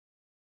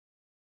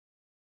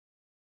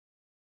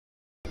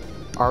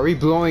Are we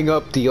blowing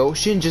up the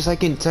ocean just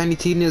like in Tiny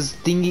Tina's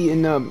thingy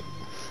in the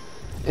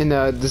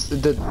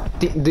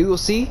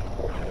DLC?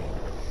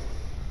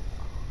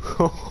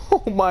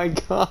 Oh my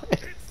god!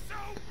 It's so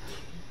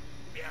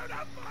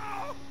beautiful.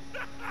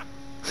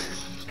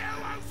 New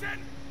ocean.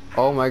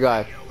 Oh my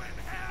god!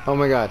 Oh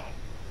my god!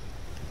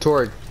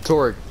 Torg,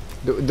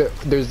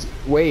 there's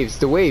waves,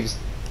 the waves.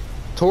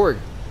 Torg.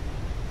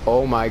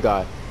 Oh my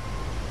god.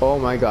 Oh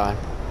my god.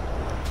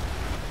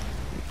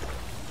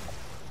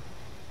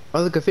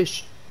 Oh, look, a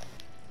fish.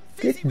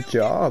 Good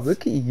job.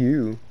 Look at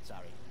you.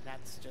 Sorry,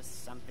 that's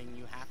just something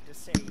you have to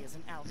say as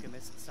an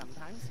alchemist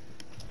sometimes.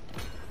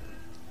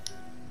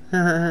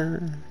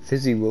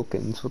 Fizzy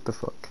Wilkins, what the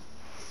fuck?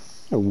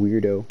 What a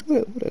weirdo.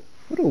 What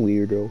a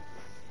weirdo.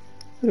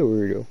 What a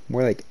weirdo.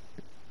 More like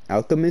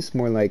alchemist,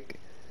 more like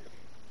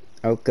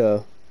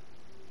alka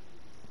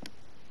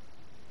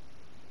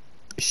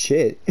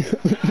shit.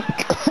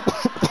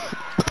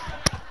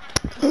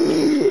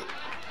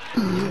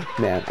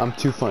 Man, I'm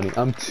too funny.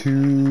 I'm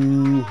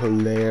too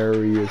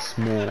hilarious,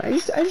 man. I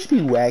just be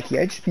wacky.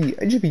 I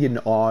just be an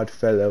odd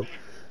fellow.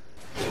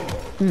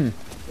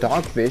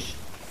 Dogfish.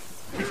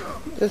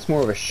 That's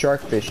more of a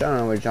sharkfish. I don't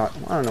know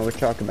what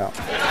you're talking about.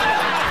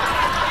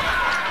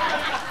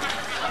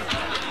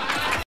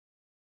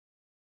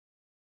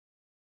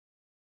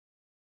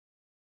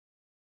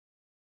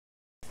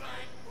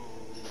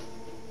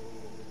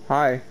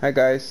 Hi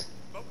guys.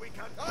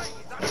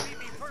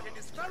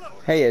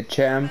 Hey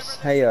champs.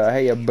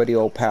 Hey buddy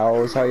old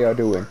pals. How y'all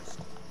doing?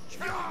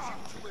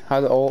 How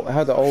the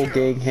old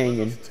gang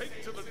hanging?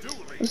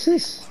 What's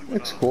this?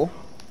 Looks cool.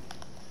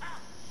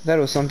 That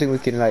was something we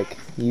can like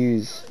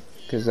use,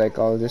 cause like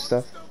all of this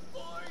stuff.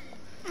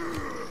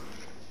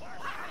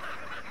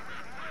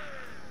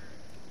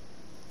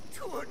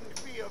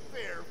 Couldn't be a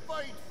fair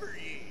fight for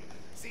ye.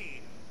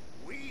 See,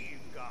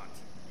 we've got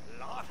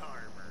lot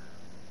armor.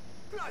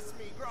 Plus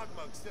me grog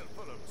mug's still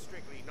full of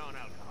strictly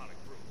non-alcoholic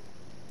brew.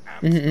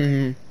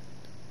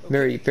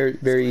 Very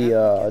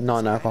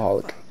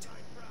non-alcoholic.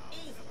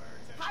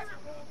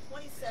 Pirate Rule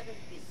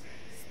 27B.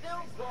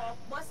 Spilled grog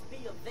must be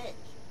avenged.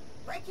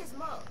 Break his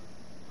mug.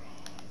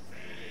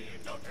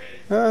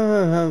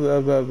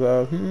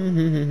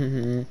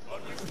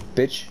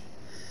 Bitch.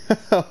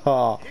 He's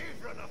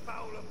run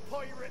afoul of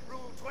Pirate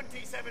Rule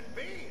 27B.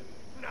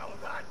 Now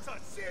that's a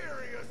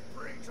serious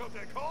breach of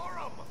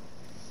decorum.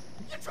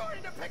 You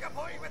trying to pick a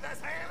fight with a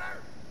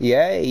sailor?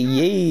 Yeah. You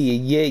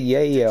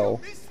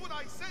missed when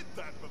I said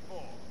that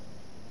before.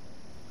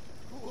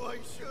 Why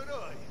should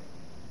I?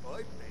 I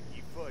bet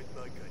you fight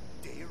like a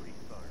dairy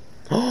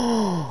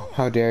farmer.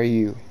 How dare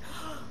you?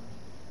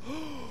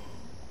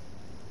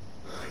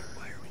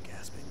 Why are we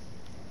gasping?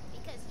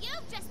 Because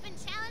you've just been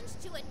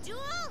challenged to a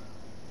duel of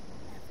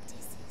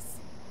disses.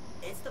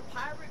 It's the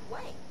pirate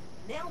way.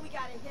 Now we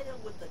gotta hit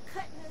him with the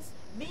cutness,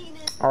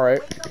 meanness.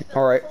 Alright, wake up the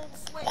alright. cold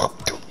sweat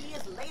 20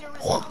 years later in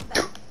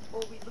combat,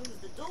 or we lose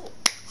the duel.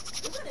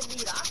 We're gonna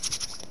need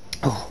options.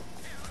 Oh.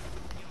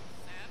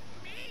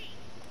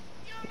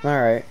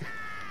 Alright.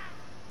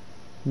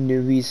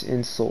 Newbies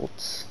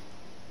insults.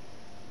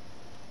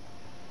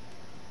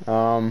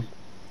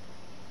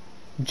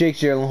 Jake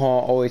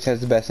Gyllenhaal always has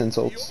the best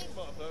insults.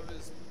 Your mother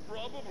is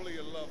probably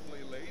a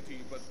lovely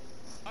lady, but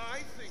I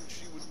think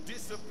she would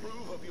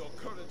disapprove of your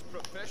current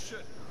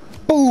profession.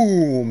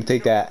 Boom!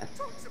 Take that.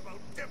 Talks about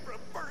Deborah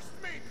first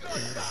mate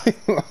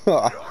like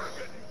that. You're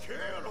getting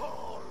killed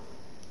all.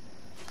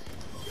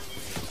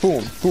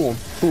 Boom, boom,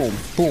 boom,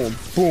 boom,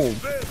 boom.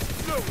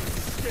 There's no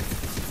escape.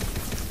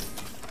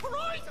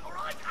 Alright.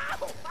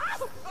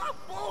 Ow!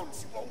 Bones,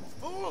 you old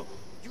fool.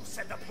 You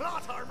said the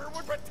plot armor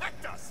would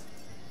protect us.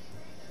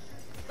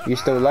 You're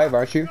still alive,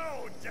 aren't you?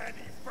 No,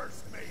 Daddy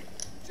first mate.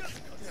 Just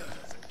because it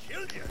doesn't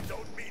kill you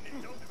don't mean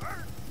it don't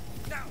hurt.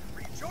 Now,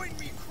 rejoin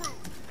me crew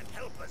and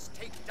help us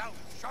take down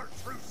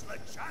Chartreuse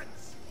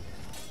LeChance.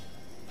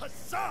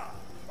 Huzzah!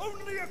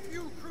 Only a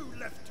few crew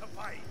left to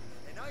fight,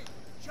 and I'm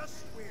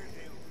just where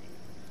they'll be.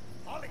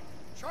 Polly,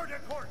 chart a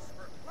course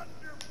for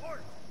Plunder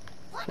Port.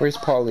 Where's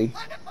Polly?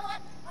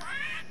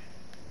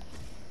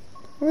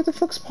 Where the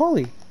fuck's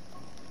Polly?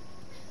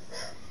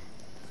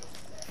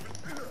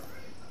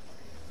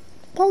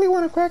 Polly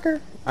want a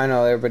cracker. I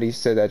know everybody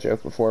said that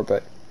joke before,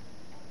 but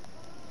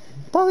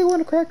Polly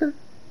want a cracker.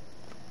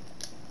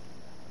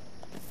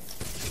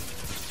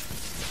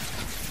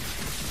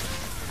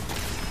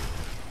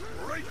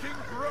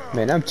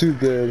 Man, I'm too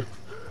good.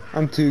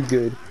 I'm too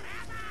good.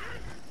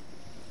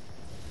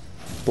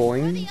 Before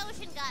Boing. the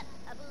ocean got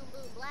a boom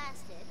boom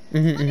blasted,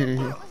 Mhm,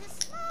 Wonderport was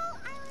a small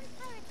island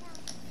pirate town.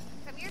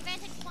 From your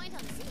vantage point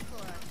on the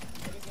seafloor,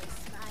 it is a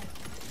smiling.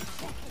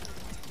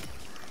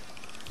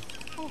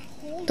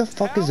 What the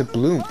fuck is a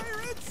bloom? I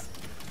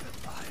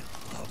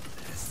love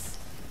this.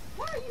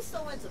 Why are you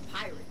so into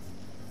pirates?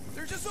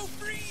 They're just so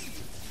free!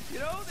 You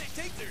know, they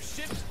take their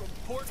ships from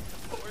port to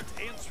port,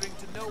 answering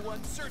to no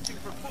one, searching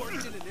for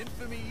fortune and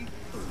infamy.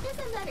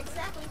 Isn't that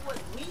exactly what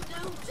we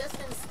do, just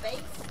in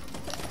space?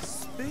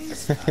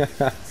 Space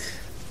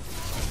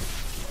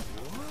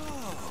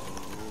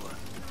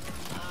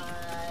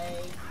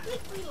I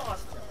think we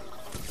lost them.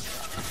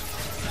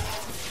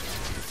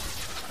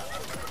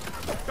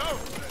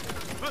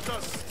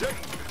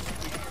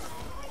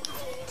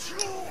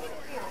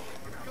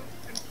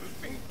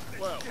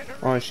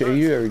 Oh shit,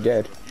 you already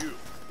dead. You,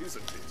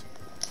 isn't it?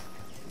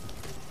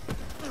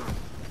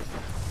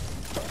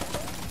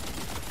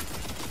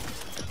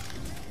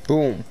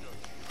 Boom.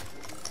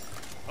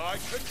 I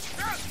can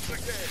dance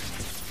again.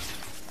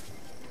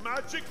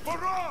 Magic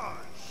barrage.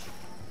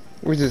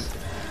 Where's this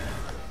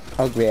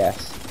ugly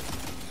ass?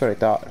 That's what I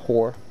thought.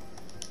 Whore.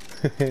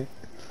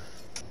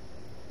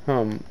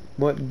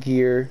 What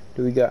gear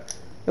do we got?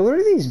 Hey, what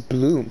are these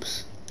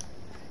blooms?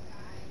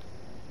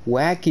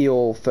 Wacky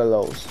old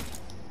fellows.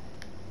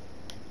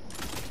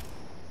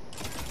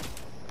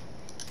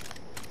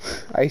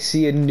 I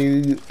see a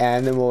new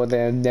animal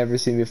that I've never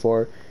seen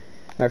before.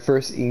 My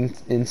first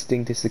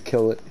instinct is to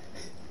kill it.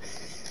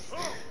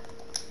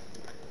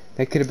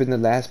 That could have been the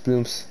last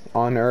blooms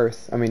on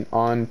Earth. I mean,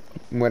 on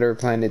whatever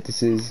planet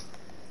this is.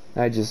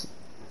 I just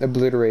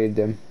obliterated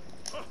them.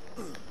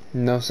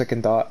 No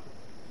second thought.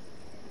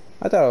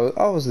 I thought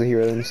I was the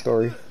hero in the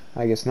story.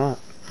 I guess not.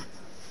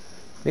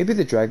 Maybe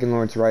the Dragon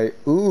Lord's right.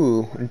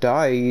 Ooh,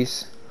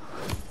 dice.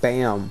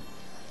 Bam.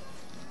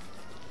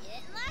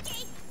 Getting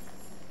lucky.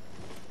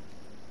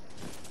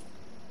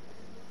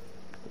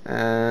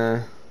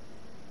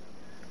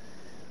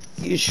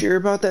 You sure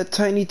about that,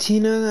 Tiny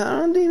Tina? I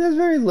don't think that's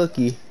very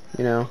lucky,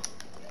 you know.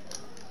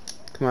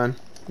 Come on,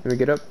 let me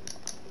get up.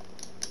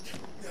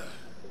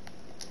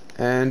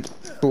 And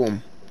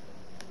boom.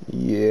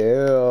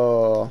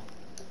 Yeah.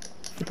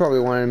 You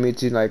probably wanted me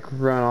to like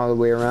run all the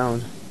way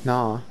around.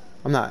 Nah,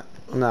 I'm not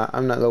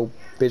a little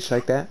bitch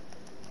like that.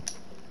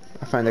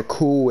 I find a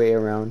cool way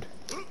around.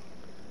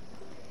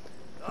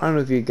 I don't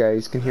know if you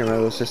guys can hear my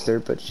little sister,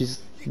 but she's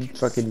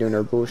fucking doing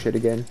her bullshit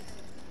again.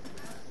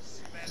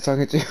 She's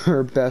talking to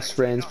her best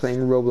friends playing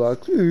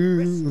Roblox.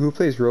 Ooh, who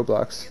plays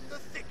Roblox?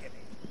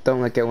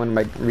 Don't look at one of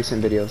my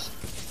recent videos.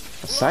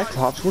 A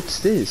Cyclops? What's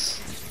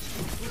this?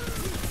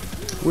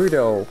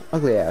 Weirdo.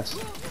 Ugly ass.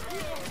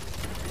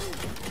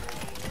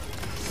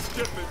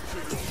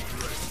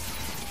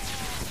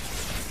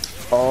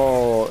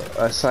 Oh,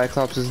 a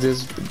Cyclops is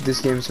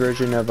this game's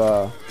version of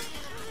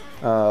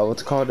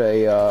what's called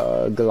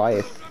a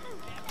Goliath.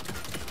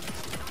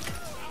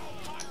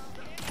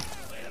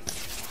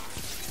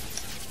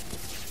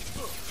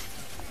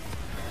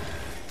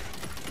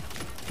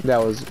 That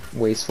was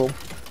wasteful.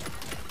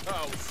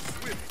 How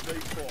swift they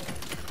fall.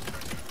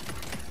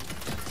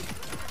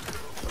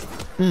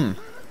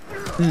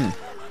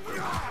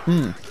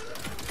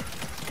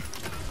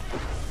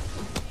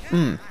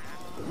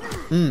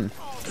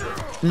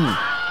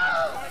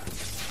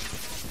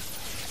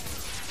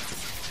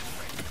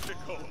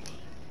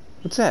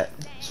 What's that?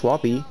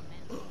 Swappy.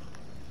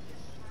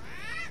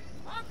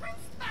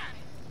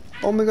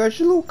 Oh my gosh,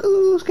 a little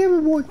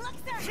scammer boy.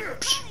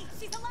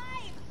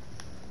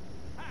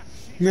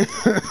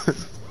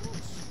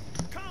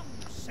 Come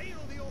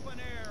sail the open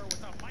air with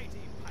the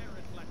mighty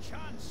pirate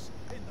LaChance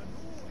in the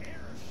new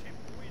airship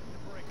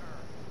Windbreaker.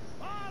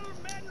 All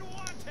men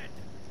wanted.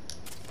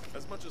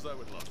 As much as I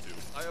would love to,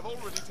 I have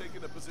already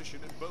taken a position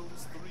in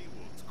Bones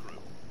 3wood's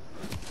crew.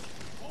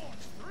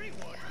 Bones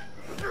 3wood.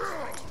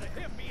 Thanks to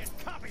him, me and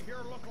Cobby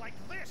here look like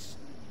this.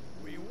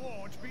 We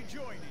won't be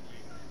joining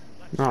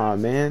you. Aw,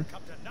 man.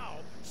 Come to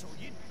now, so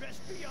you'd best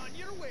be on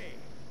your way.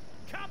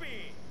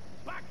 Cobby,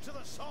 back to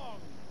the song.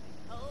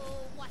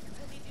 Oh, what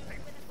will we do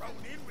with a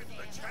Thrown in with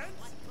the chance?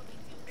 What will we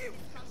do Ew,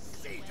 with a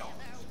sea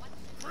dogs.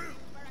 Crew,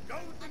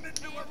 goad them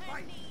into a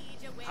fight.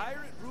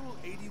 Pirate Rule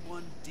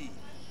 81D.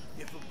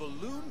 If a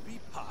balloon be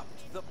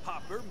popped, the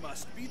popper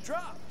must be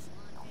dropped.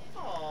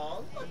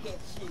 Oh, look at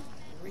you,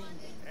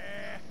 reading.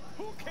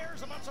 Who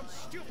cares about some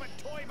stupid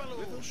toy Whither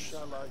balloons?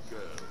 shall I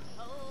go?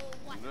 Oh,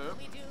 what will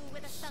we do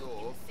with a sunken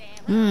So,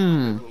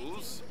 sailor?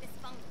 Rules This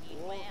funky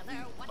or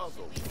weather, what other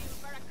should we do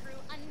for a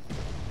crew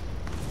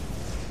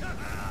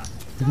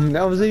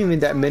That wasn't even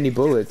that many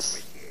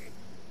bullets.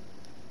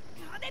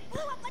 Oh, they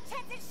blew up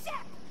LaChance's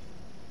ship!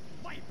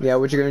 Yeah,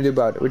 what you gonna do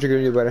about it? What you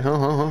gonna do about it?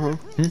 Show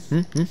these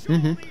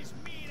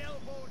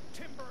mean-elbowed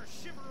timber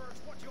shiverers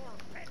what your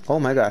pet. Oh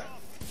my god.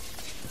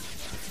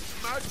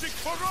 Magic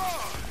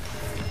barrage!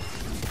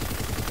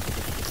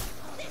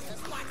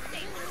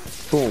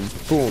 Boom,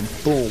 boom,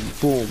 boom,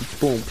 boom,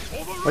 boom.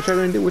 What you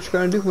gonna do? What you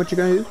gonna do? What you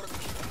gonna do?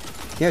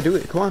 Yeah, do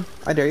it. Come on.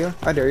 I dare you.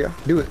 I dare you.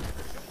 Do it.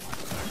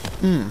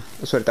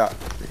 That's what I thought.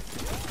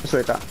 That's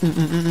what I thought.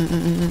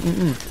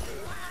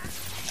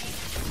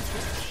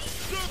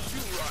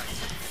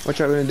 What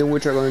y'all gonna do?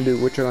 What y'all gonna do?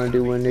 What y'all gonna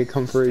do when they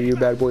come for you,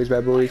 bad boys,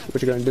 bad boys?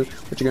 What you gonna do?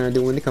 What you gonna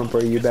do when they come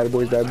for you, bad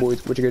boys, bad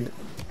boys? What you gonna do?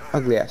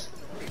 Ugly ass.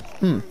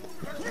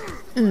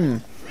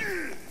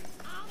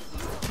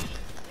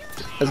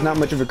 That's not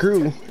much of a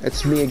crew.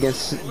 It's me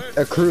against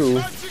a crew.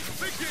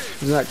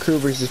 It's not crew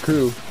versus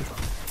crew.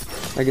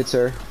 I get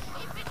sir.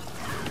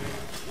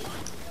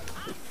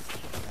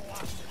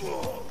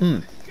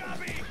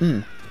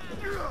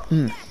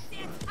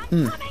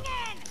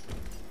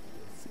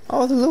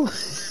 Oh, the little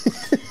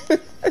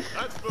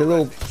the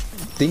little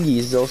thingy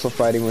is also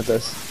fighting with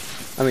us.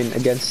 I mean,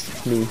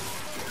 against me.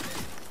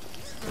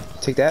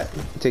 Take that.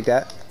 Take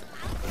that.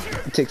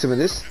 Take some of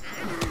this.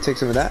 Take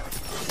some of that.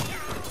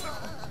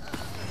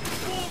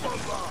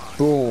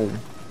 Boom.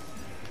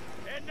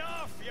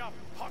 enough,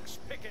 you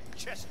pox-picking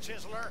chest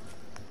chiseler.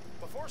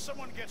 Before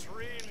someone gets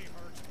really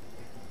hurt,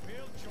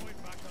 we'll join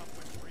back up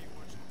with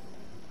Freewood.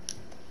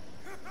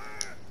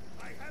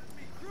 I have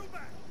me crew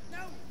back.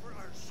 Now for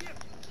our ship.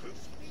 She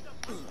be the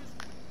finest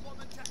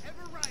woman to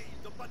ever ride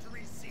the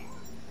buttery sea.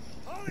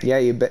 Polly, Yeah,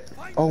 you bet.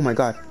 find Oh my us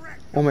god. the wreck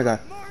Oh my of god.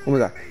 the Oh my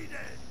god.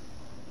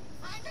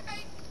 Marley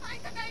Maiden.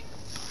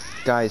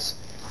 Guys.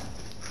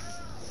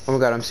 Oh my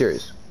god, I'm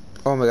serious.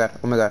 Oh my god.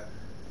 Oh my god.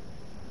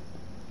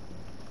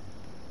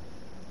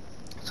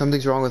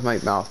 Something's wrong with my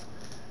mouth.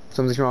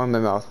 Something's wrong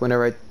with my mouth.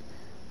 Whenever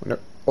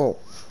oh.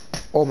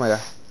 Oh my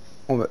god.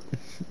 Oh my.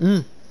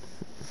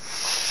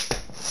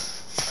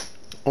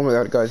 Oh my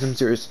god, guys, I'm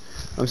serious.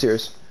 I'm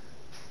serious.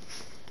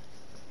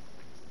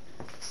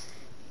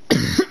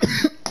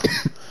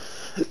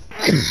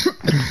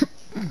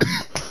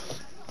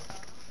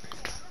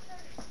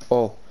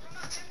 Oh.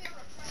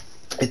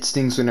 It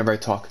stings whenever I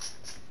talk.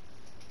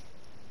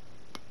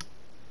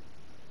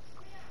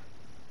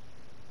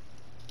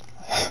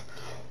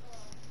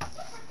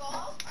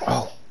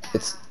 Oh,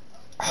 it's.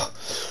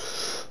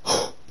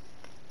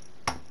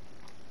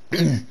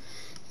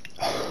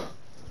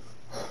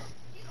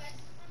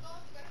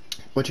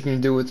 What you gonna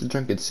do with the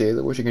drunken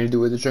sailor? What you gonna do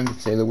with the drunken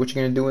sailor? What you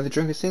gonna do with the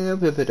drunken sailor?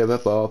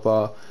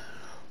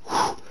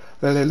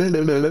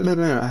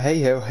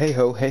 Hey ho, hey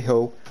ho, hey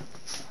ho.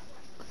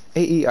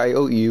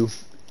 A-E-I-O-U.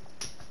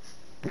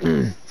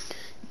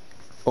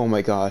 Oh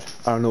my god,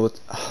 I don't know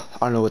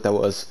what that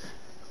was.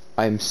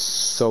 I'm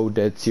so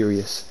dead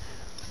serious.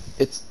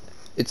 It's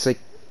like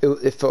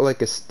it felt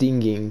like a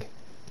stinging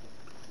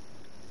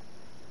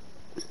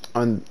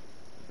on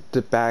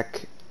the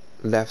back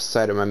left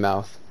side of my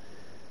mouth,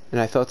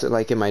 and I felt it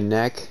like in my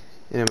neck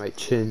and in my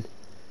chin.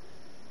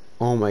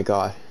 Oh my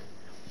god.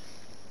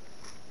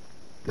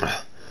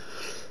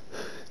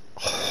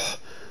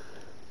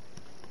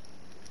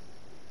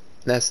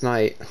 Last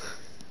night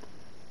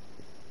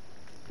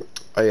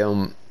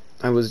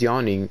I was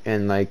yawning,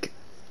 and like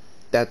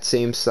that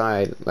same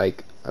side,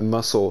 like a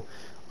muscle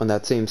on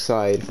that same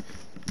side,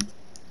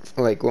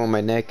 like on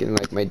my neck and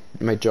like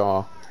my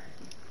jaw,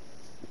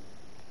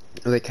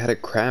 like had a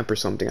cramp or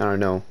something, I don't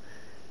know.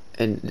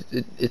 And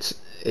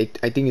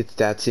I think it's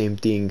that same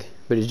thing,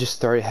 but it just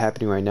started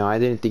happening right now. I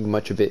didn't think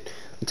much of it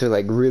until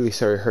like really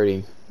started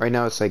hurting. Right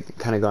now it's like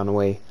kind of gone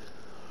away.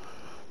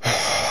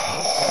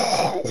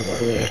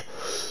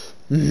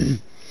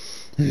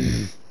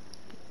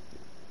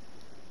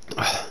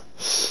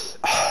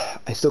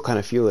 I still kind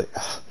of feel it.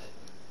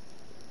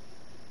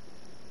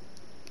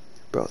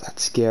 Bro,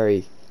 that's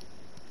scary.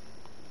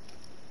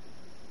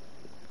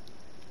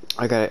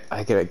 I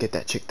gotta get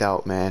that checked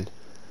out, man.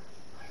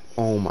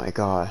 Oh my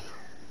god.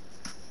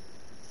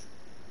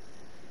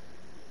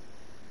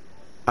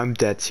 I'm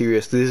dead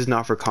serious. This is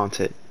not for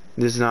content.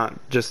 This is not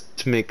just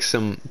to make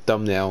some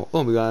thumbnail.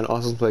 Oh my god,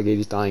 AWSOMESWAGG80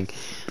 is dying.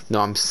 No,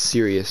 I'm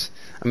serious.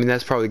 I mean,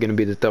 that's probably gonna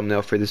be the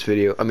thumbnail for this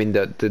video. I mean,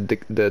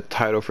 the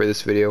title for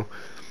this video.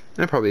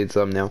 And probably the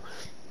thumbnail.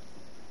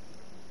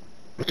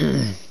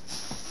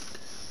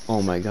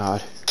 Oh my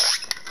god.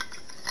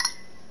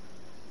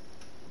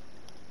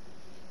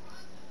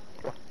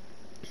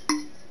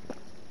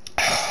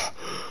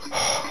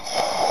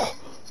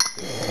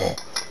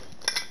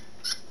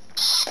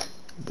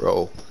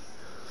 Bro.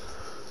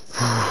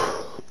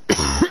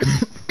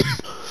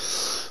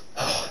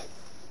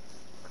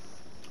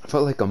 I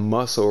felt like a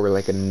muscle or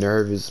like a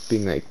nerve is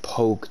being like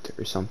poked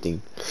or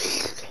something.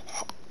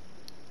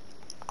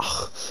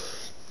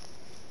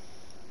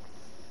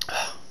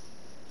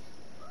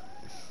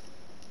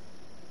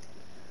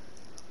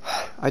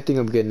 I think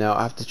I'm good now.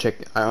 I have to check.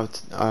 I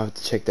have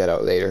to check that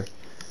out later.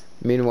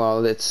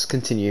 Meanwhile, let's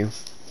continue.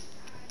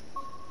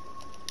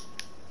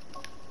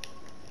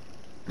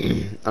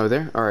 Oh,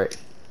 there. All right.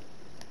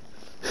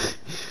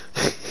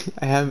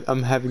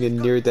 I'm having a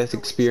near-death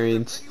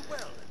experience,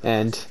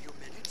 and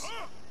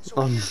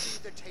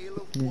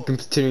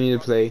continuing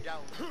to play. Hell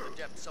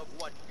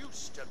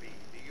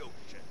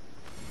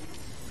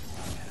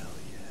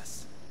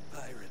yes.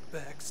 Pirate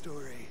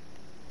backstory.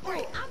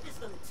 Wait, I'm just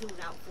gonna tune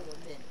out for a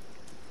minute.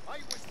 I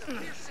was the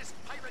fiercest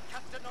pirate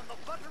captain on the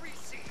buttery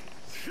sea.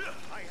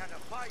 I had a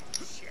fine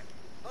ship,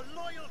 a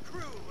loyal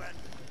crew, and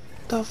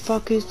The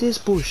fuck is this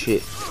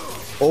bullshit?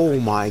 Oh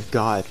my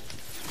god.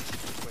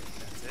 Wait,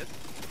 that's it?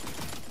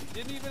 You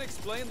didn't even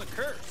explain the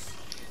curse.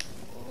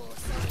 Oh,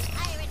 so the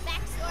pirate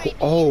backstory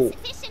Oh. be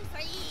insufficient for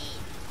ye.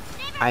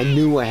 Never I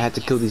knew I had to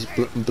kill these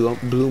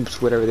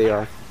bloops, whatever they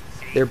are.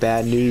 They're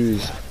bad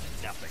news.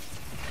 nothing.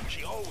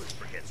 She always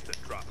forgets to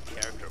drop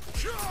character.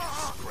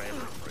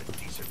 Scrambling for a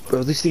decent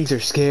Bro, these things are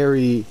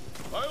scary.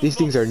 These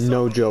things are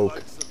no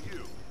joke.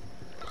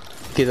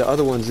 Okay, the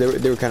other ones,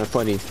 they were kind of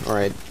funny.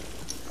 Alright.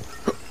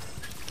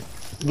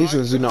 These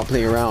ones do not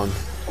play around.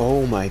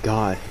 Oh my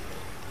god.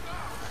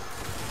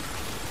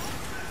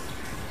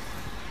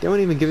 They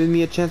weren't even giving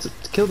me a chance to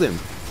kill them.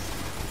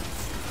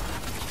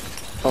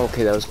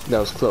 Okay, that was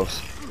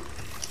close.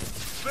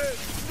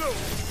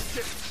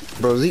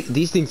 Bro,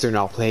 these things are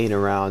not playing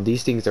around.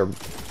 These things are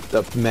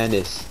a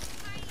menace.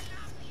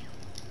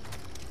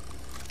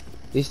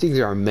 These things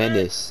are a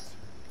menace.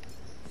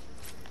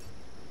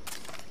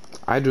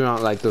 I do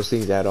not like those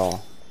things at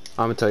all.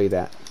 I'm gonna tell you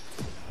that.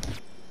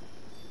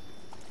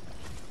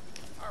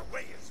 Our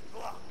way is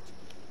blocked.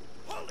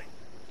 Pulley,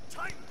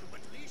 time to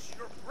unleash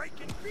your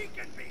breaking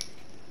beacon beak.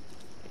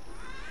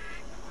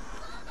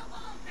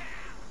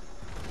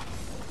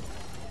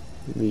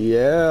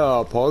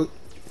 Yeah, Paul.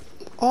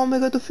 Oh my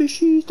god, the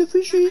fishies, the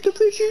fishies, the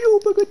fishies.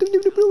 Oh my god.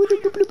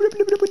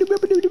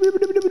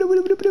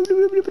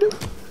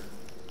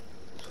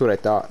 That's what I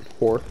thought.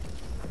 Whore.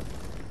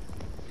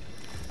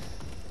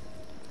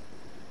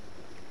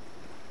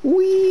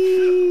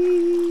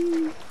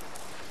 Whee!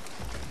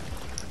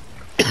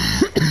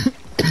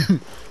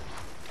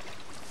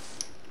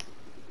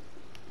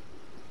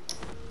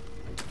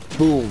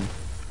 Boom.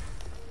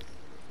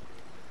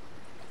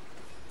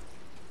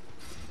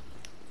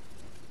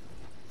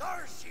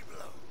 There she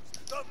blows,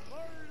 the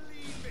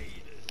Marley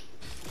Maiden.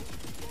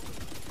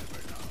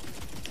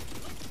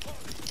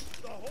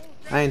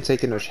 I ain't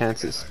taking no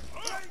chances.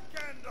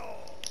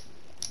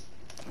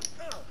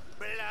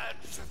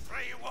 Blood's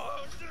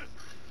freewood.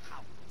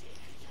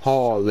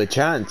 Oh, the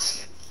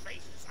chance.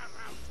 Faces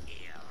around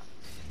here.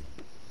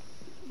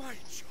 My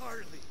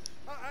Charlie,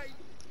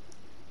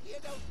 You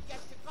don't get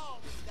to call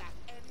me that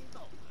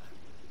anymore.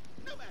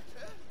 No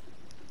matter.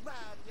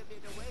 While you've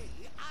been away,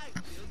 I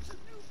built a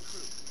new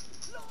crew.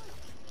 Loyal.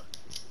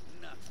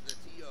 Not that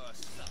your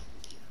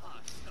salty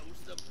heart knows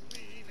the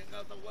meaning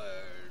of the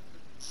word.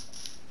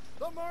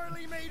 the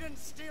Marley Maiden's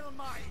still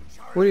mine,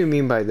 Charlie. What do you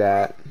mean by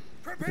that?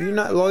 Prepare You're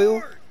not to loyal?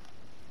 board.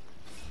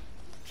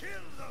 Kill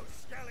those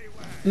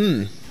scallywags.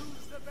 Hmm. Use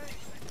the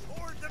banks and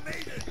board the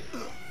maiden.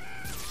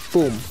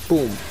 Boom,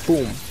 boom,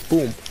 boom,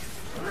 boom.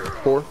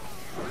 Whore.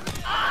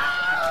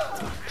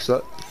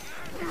 Slut.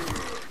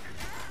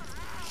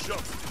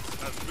 Justice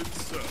has been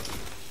served.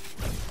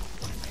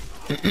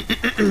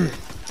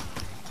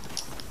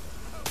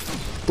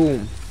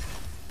 Boom.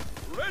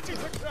 Ready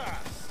to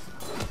cast.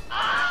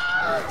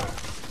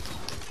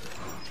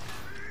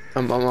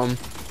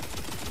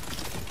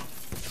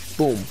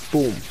 Boom,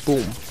 boom,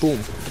 boom, boom.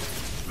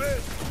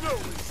 There's no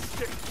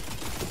escape.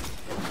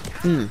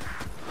 Mm.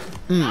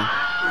 Mm.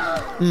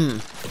 Mm.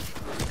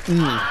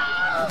 Mm.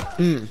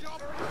 Mm.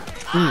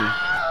 Mm.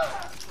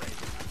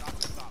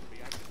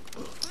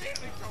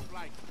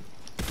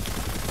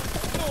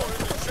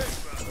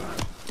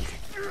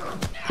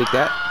 Take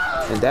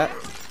that,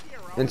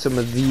 and some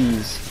of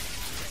these.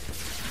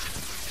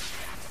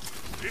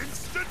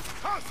 Instant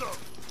cosm.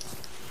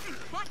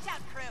 Watch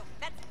out, crew.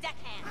 That's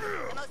Deckhand,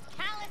 the most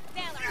callous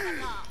sailor of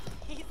us all.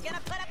 He's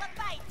gonna put up a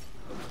fight.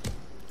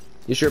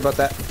 You sure about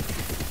that?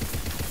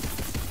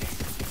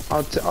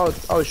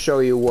 I'll show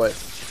you what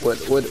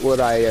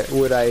I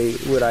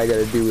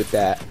gotta do with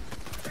that.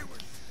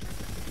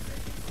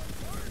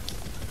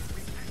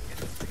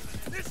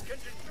 This can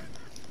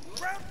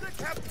grab the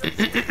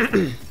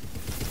captain.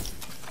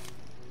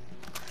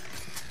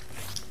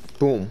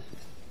 Boom.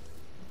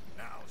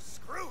 Now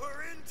screw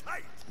her in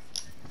tight.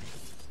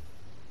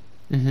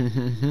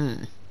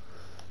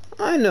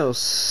 I know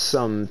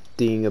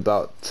something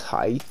about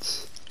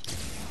tight.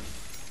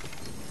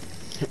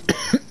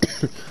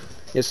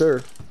 Yes,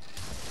 sir.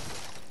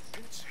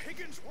 It's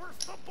Higginsworth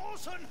the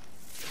bosun.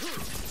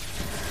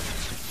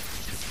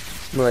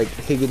 More like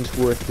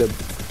Higginsworth the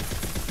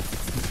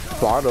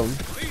bottom.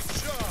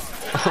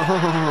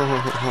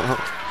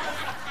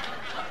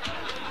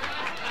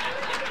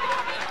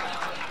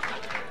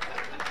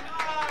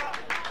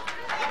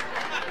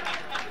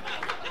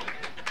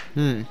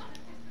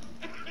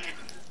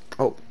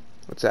 Oh,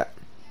 what's that?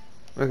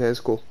 Okay, that's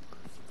cool.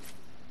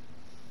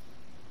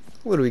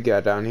 What do we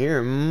got down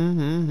here?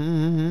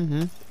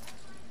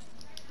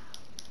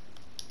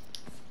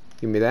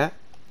 Give me that.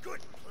 Good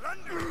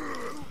plunder.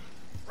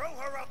 Throw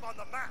her up on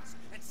the mast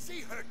and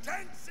see her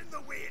dance in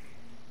the wind.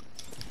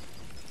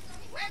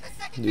 Where the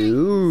second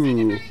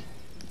Ooh.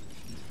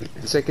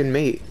 Second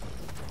mate.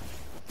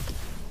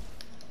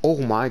 Oh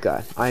my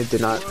god. I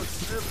did not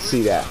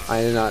see that.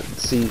 I did not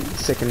see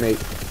second mate.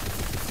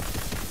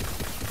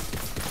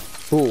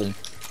 Boom. The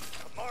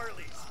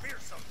Marleys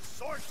fearsome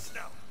sword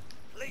snout.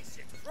 Place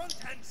it front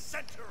and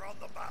center on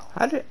the bow.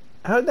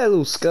 How did that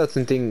little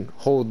skeleton thing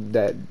hold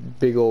that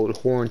big old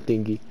horn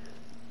thingy?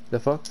 The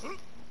fuck?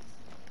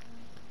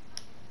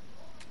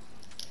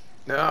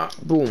 Ah,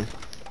 boom.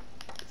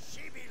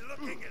 She be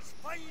looking as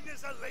fine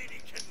as a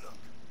lady can look.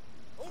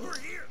 Over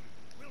here,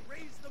 we'll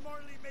raise the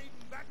Marley Maiden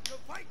back to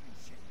fighting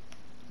shape.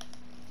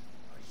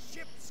 A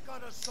ship's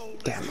got a soul.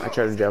 Damn, I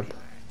tried to jump.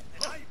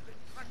 And I've been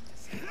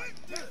practicing my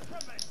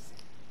necromancy.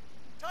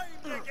 Time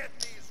to get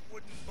these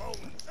wooden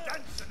bones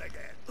dancing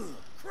again.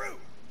 Crew,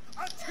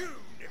 a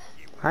tune if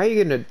you will. How are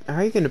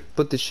you gonna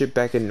put this shit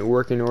back in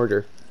working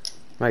order,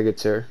 my good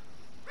sir?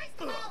 Raise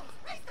the bones!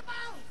 Raise the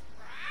bones!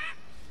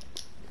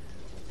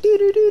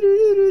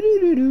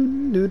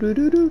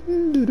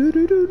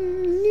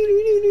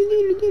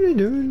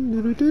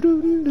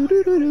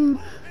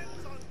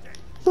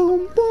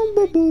 Boom boom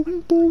boom boom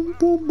boom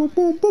boom boom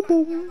boom boom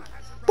boom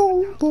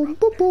boom boom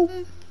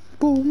boom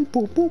boom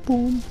boom boom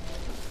boom.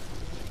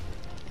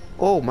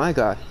 Oh my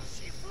god.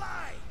 She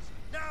flies.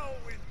 Now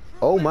with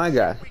Oh my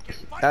god. we can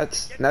fight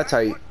That's and get how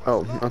back you. what Oh,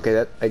 was lost. okay.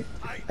 That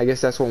I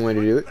guess that's one way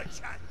to do it. The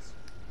chance.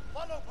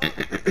 Follow Paul.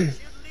 She'll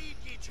lead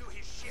ye to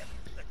his ship,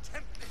 the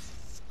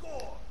Tempest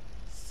Score.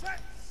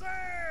 Set sail.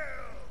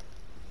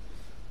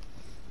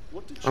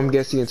 What did I'm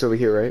guessing it's over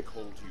here, right?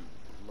 called you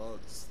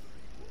Bloods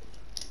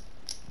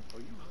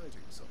 3 Wood? Are you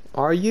hiding something?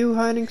 Are you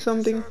hiding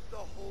something? Deserve the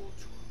whole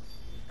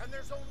truth. And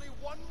there's only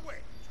one way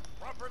to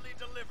properly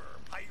deliver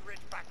pirate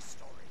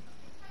backstory.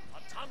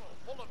 A tunnel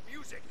full of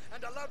music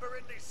and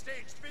elaborately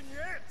staged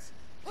vignettes.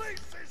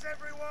 Places,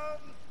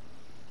 everyone!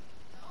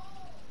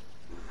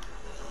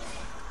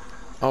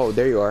 Oh,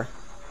 there you are.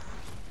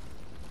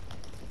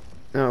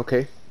 Oh,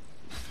 okay.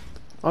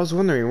 I was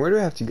wondering, where do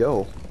I have to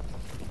go?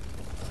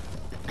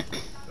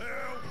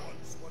 There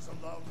once was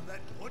a love that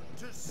put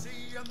to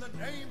sea, and the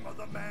name of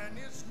the man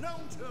is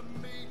known to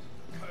me.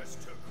 Curse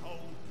took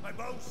hold, my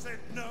bow said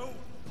no.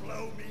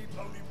 Blow me,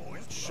 bony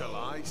boys, blow. Shall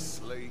I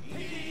slay you?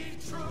 He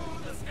threw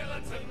the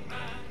skeleton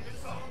man, his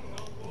song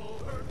of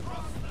woe heard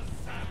across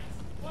the sands.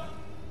 One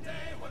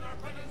day when our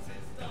penance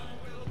is done,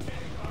 we'll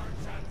take our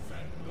chance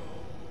and go.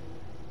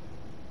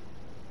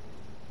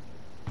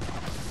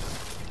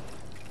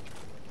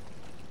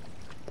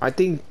 I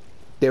think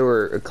there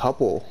were a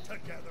couple.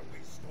 Together we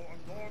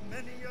stormed o'er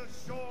many a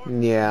shore.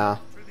 Yeah.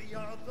 To the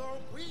other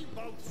we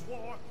both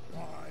swore.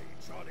 Why,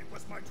 Charlie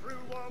was my true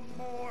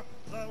amour.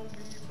 Blow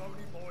me,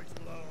 bony boys,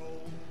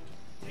 blow.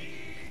 He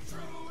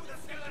threw the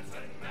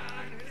skeleton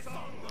man, his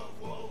song of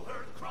woe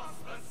heard across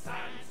the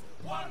sands.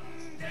 One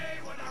day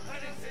when our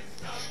penance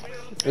is done,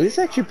 we'll This is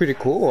actually pretty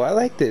cool. I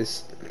like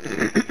this.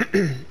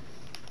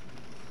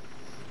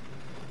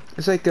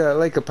 It's like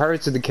a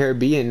Pirates of the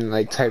Caribbean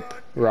like type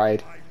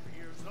ride. my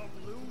fears of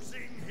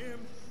losing him,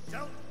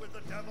 dealt with the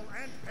devil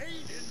and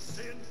paid in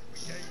sin. We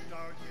gained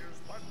our years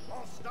but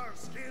lost our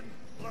skin.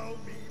 Blow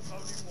me,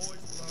 bony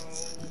boys,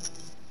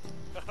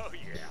 blow. Oh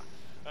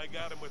yeah, I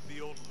got him with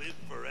the old live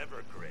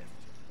forever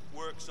grift.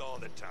 Works all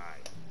the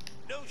time.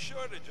 No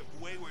shortage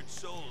of wayward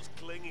souls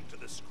clinging to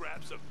the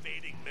scraps of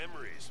fading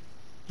memories.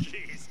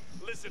 Jeez,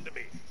 listen to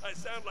me. I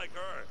sound like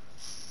her.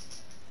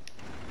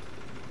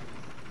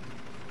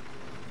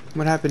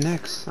 What happened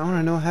next? I want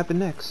to know what happened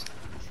next.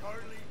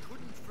 Charlie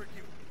couldn't forgive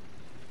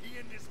me. He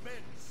and his men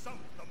sunk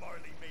the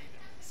Marley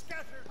Maiden,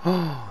 scattered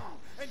Oh.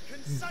 and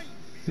consigned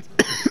me to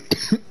the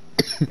grave.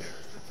 There's the truth.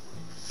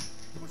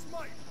 It was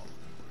my fault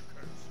we were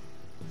cursed.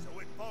 So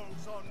it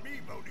falls on me,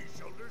 bony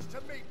shoulders,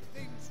 to make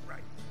things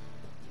right.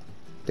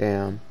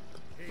 Damn.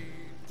 He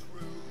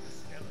threw the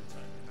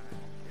skeleton man,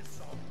 his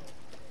song of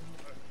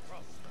woe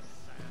across the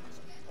sands.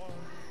 One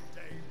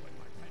day when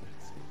my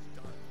penance is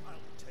done,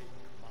 I'll take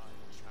my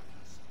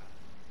chance and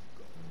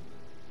go.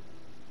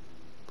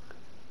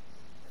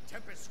 The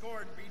Tempest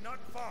Scorn be not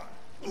far.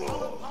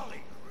 Follow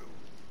Polly.